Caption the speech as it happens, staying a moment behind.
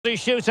The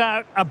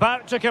shootout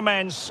about to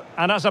commence,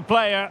 and as a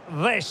player,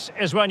 this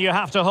is when you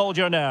have to hold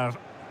your nerve.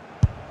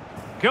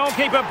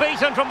 Goalkeeper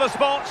beaten from the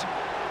spot.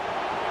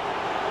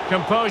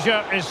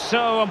 Composure is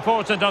so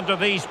important under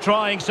these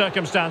trying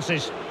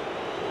circumstances.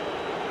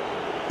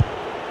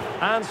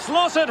 And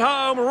slotted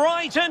home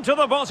right into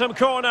the bottom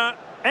corner.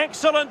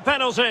 Excellent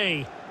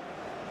penalty.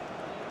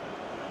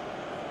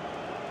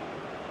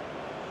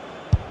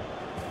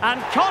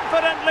 And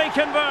confidently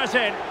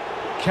converted.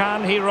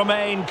 Can he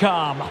remain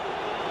calm?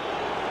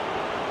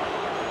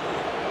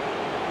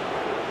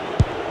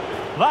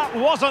 That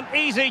wasn't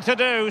easy to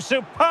do.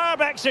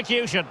 Superb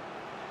execution.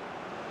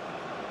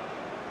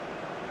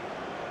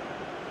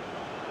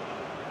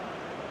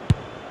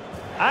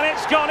 And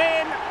it's gone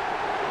in.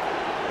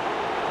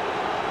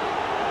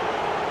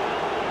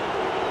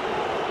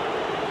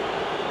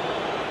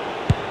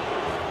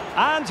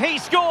 And he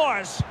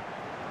scores.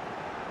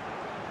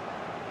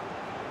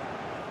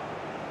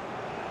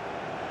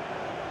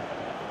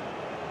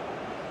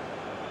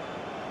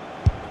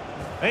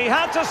 He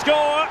had to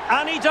score,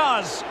 and he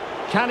does.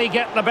 Can he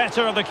get the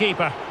better of the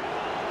keeper?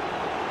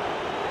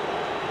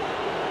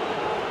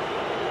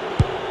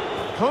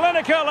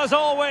 Clinical as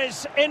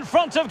always, in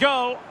front of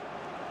goal.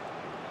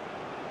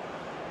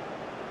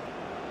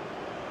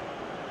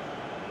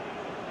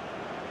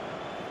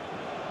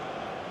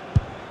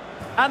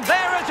 And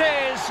there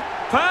it is,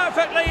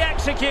 perfectly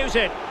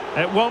executed.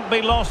 It won't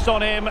be lost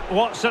on him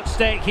what's at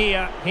stake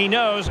here. He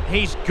knows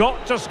he's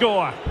got to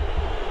score.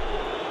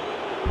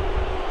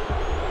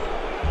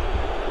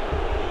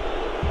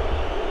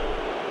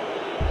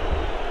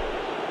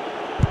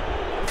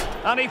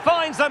 And he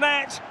finds the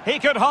net. He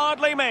could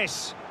hardly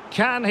miss.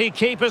 Can he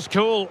keep his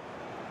cool?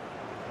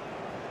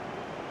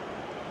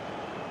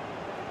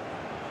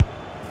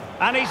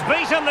 And he's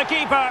beaten the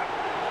keeper.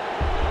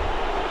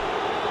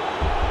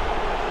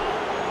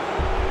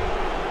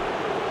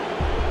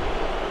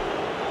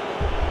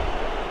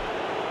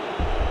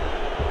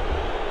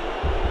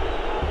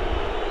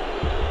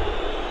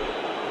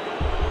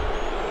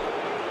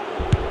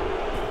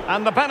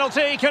 And the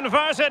penalty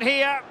converted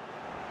here.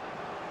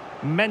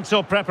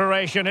 Mental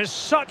preparation is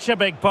such a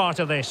big part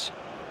of this.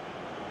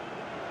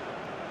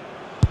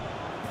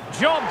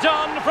 Job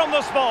done from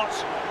the spot.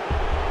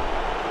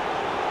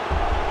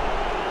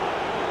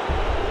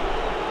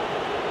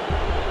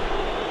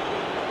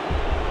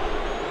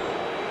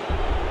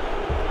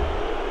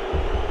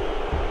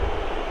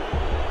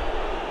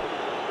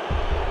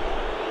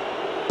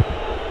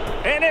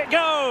 In it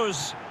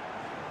goes.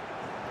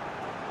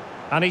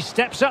 And he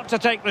steps up to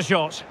take the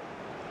shot.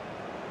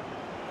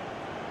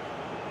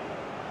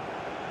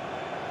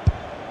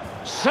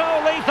 So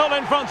lethal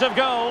in front of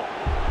goal.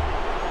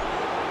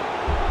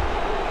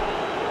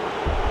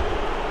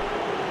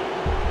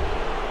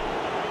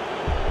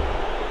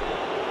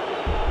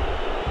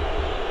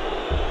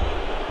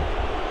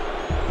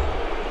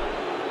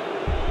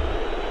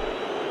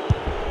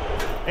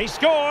 He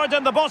scored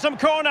in the bottom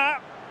corner.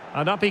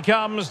 And up he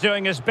comes,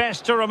 doing his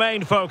best to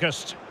remain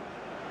focused.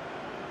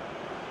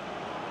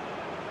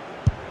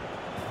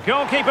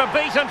 Goalkeeper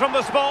beaten from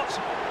the spot.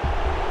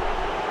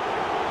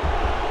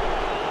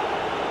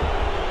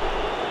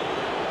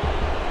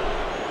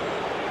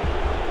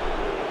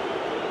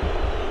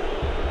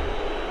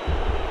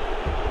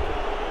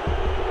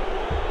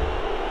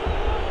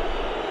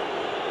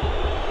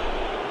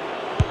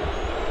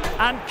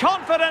 And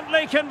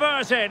confidently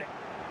converted.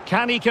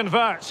 Can he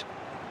convert?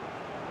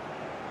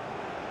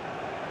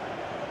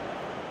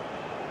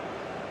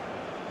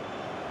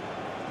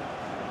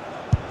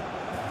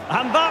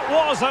 And that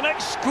was an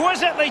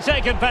exquisitely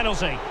taken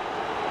penalty.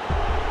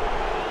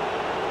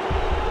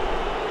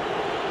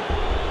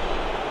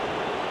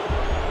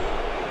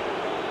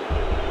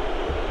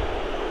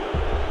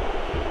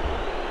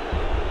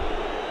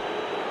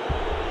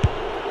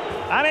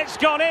 And it's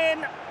gone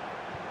in.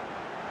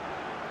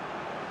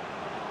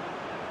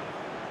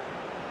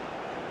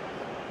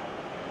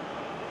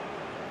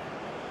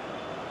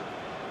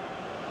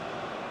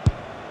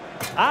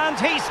 And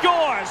he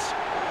scores!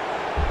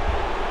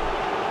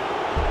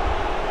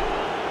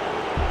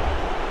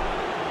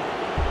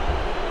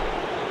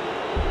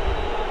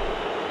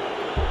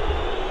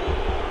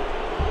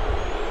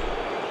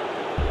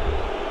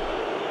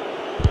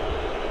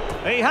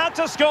 He had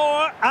to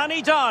score, and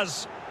he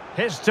does.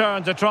 His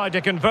turn to try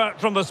to convert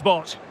from the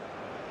spot.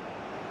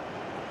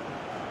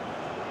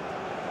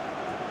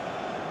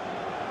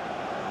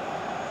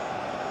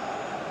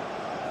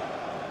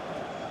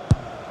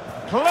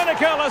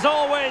 Clinical as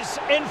always,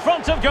 in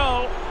front of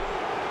goal.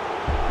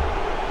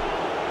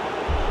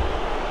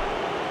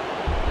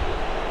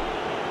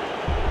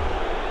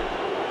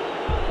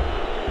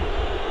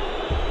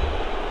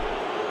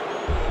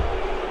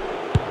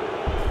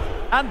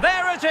 And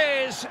there it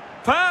is,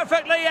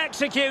 perfectly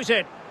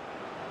executed.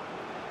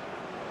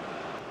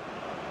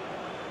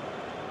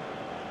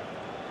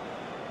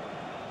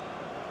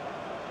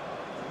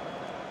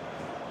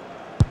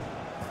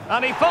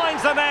 And he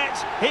finds the net,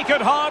 he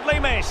could hardly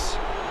miss.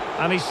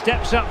 And he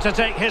steps up to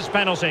take his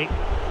penalty.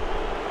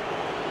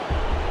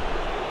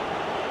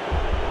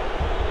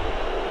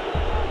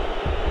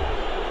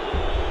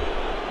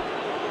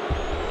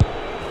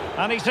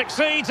 And he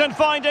succeeds in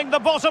finding the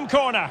bottom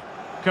corner.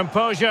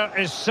 Composure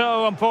is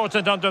so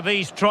important under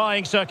these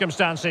trying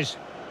circumstances.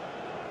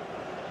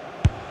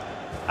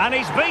 And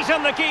he's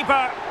beaten the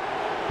keeper.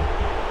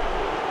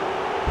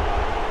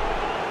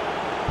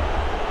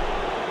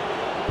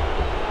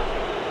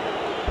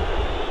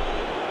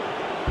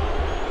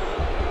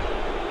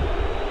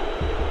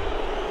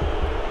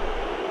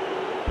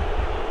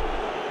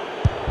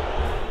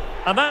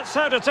 And that's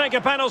how to take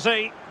a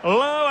penalty.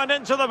 Low and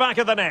into the back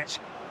of the net.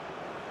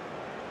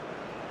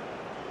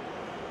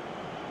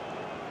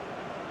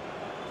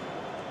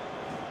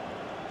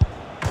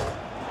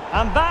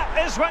 And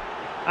that is what...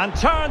 And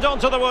turned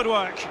onto the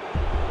woodwork.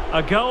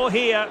 A goal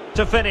here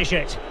to finish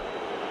it.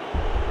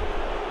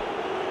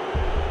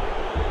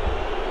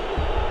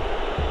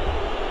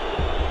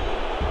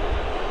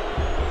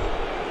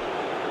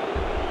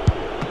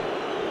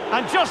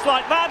 And just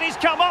like that, he's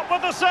come up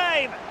with the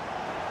save.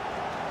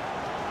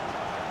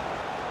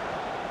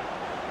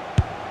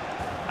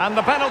 And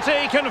the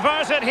penalty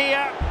converted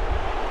here.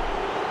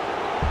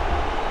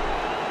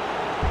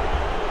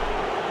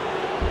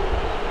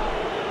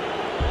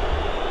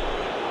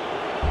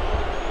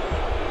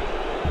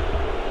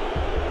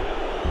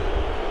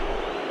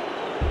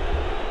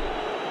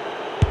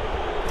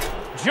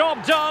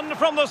 Job done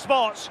from the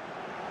spot.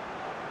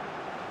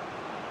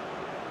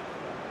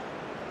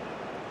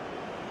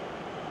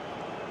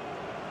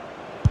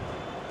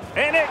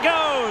 In it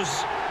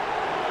goes.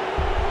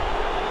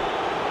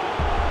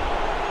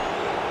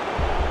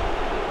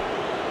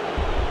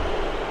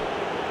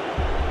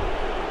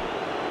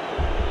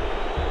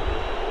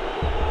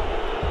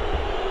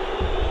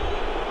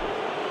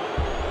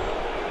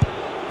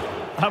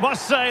 I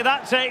must say,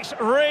 that takes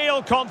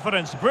real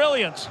confidence.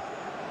 Brilliant.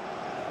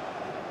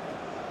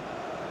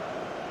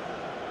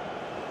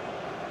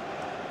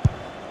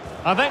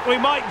 I think we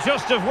might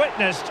just have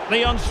witnessed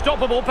the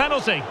unstoppable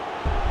penalty.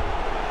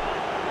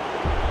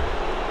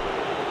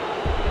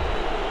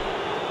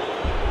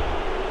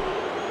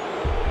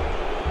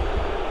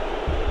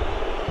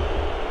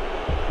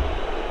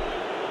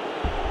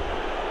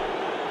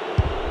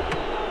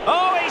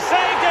 Oh, he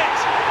saved it!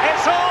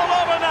 It's all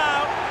over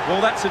now.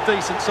 Well, that's a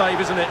decent save,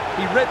 isn't it?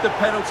 He read the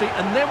penalty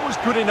and then was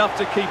good enough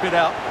to keep it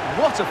out.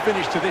 What a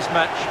finish to this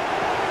match.